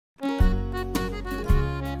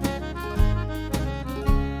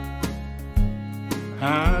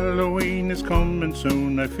Halloween is coming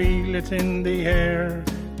soon, I feel it in the air.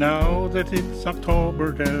 Now that it's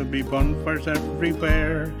October, there'll be bonfires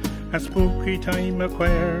everywhere. A spooky time, a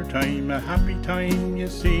quare time, a happy time, you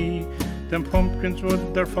see. Them pumpkins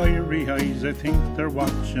with their fiery eyes, I think they're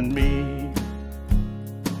watching me.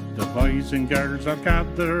 The boys and girls are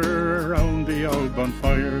gathered around the old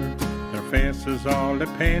bonfire, their faces all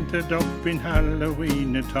painted up in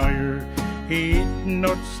Halloween attire, eating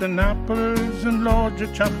nuts and apples and loads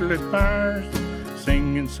of chocolate bars,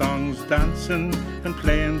 singing songs, dancing and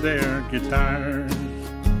playing their guitars.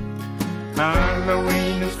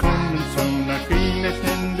 Halloween is coming soon, I feel it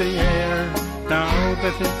in the air. Now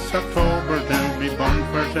that it's October, there'll be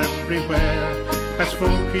bonfires everywhere. A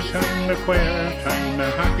spooky time, a quare time,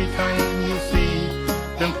 a happy time, you see.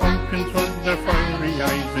 Them pumpkins with their fiery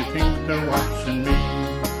eyes, I think they're watching me.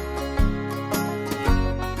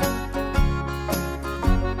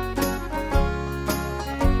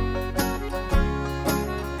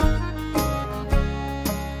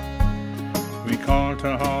 We call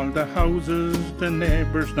to all the houses, the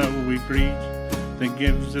neighbours now we greet. They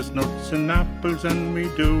gives us nuts and apples and we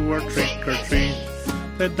do our trick or treat.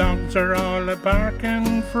 The dogs are all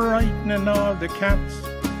a-barking, frightening all the cats,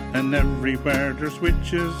 and everywhere there's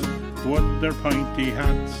witches with their pointy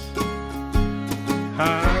hats.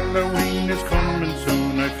 Halloween is coming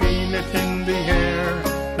soon, I feel it in the air.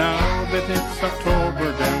 Now that it's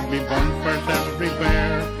October, there'll be bonfires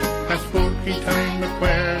everywhere. A spooky time, a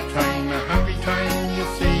quare time, a happy time, you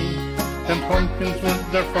see. Them pumpkins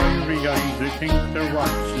with their fiery eyes, I think they're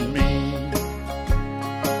watching me.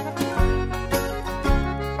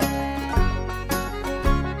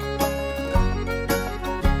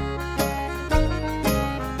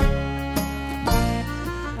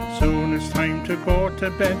 Soon it's time to go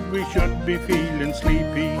to bed, we should be feeling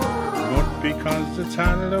sleepy. But because it's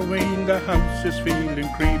Halloween, the house is feeling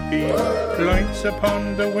creepy. Lights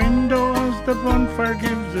upon the windows, the bonfire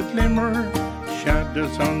gives it glimmer.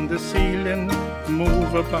 Shadows on the ceiling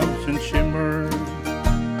move about and shimmer.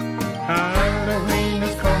 Halloween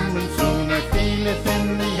is coming soon, I feel it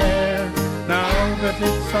in the air. Now that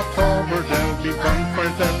it's October, there'll be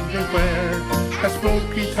bonfires everywhere. A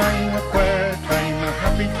spooky time, a quare time, a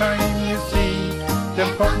happy time, you see.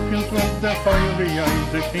 Them pumpkins with their fiery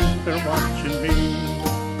eyes, I think they're watching me.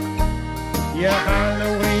 Yeah,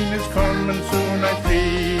 Halloween is coming soon, I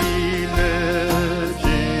feel it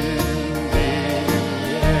in the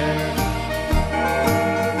air.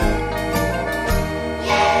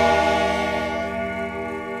 Yeah.